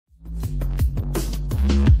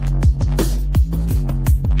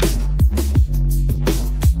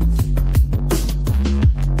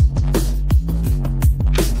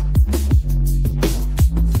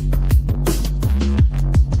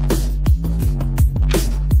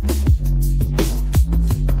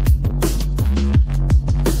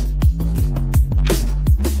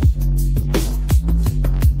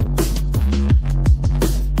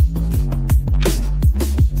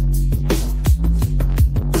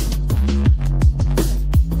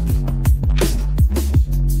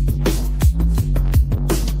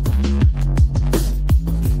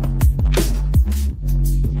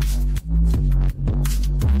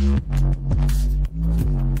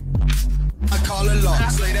collar law.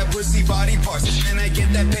 Slay that pussy body parts, and I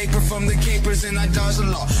get that paper from the capers, and I dodge the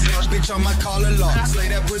law. Bitch on my collar law. Slay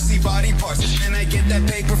that pussy body parts, and I get that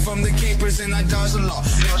paper from the capers, and I dodge the law.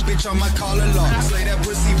 Bitch on my collar law. Slay that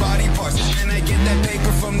pussy body parts, and I get that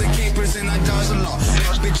paper from the capers, and I dodge the law.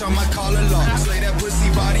 Bitch on my collar law. Slay that pussy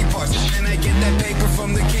body parts, and I get that paper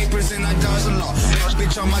from the capers, and I dodge the law.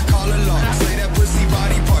 Bitch on my collar law. Slay that pussy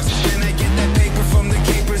body parts, and I get that paper from the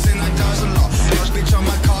capers, and I dodge the law. Bitch on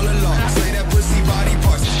my collar law. Slay that pussy body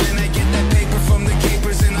parts, and I get that paper from the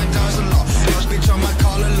capers, and I dodge the law. Bitch on my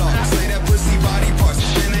collar law. Slay that pussy body parts,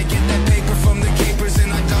 and I get that paper from the capers,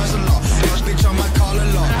 and I dodge the law. Bitch on my collar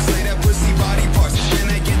law. Slay that pussy body parts, and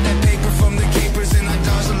I get that paper from the capers, and I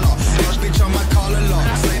dodge the law. Bitch on my collar law.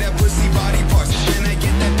 Slay that pussy body parts, and I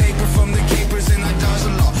get that paper from the capers, and I dodge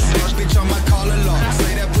the law. Bitch on my collar law.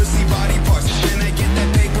 Slay that pussy body parts, and I get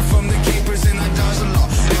that paper from the capers, and I dodge the law.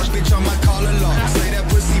 Bitch on my collar law. Slay that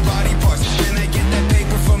pussy body parts, and I get that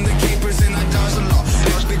paper from the capers, and I dodge the law.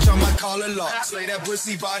 Bitch on my collar law. Slay that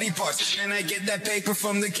pussy body parts, and I get that paper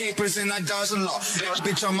from the capers, and I dodge the law.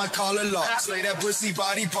 Bitch on my collar law. Slay that pussy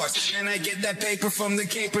body parts, and I get that paper from the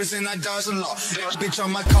capers, and I dodge the law. Bitch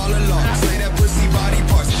on my collar law. Slay that pussy body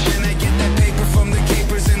parts, and I get that paper from the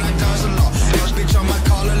capers, and I dodge the law. Bitch on my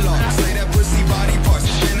collar law.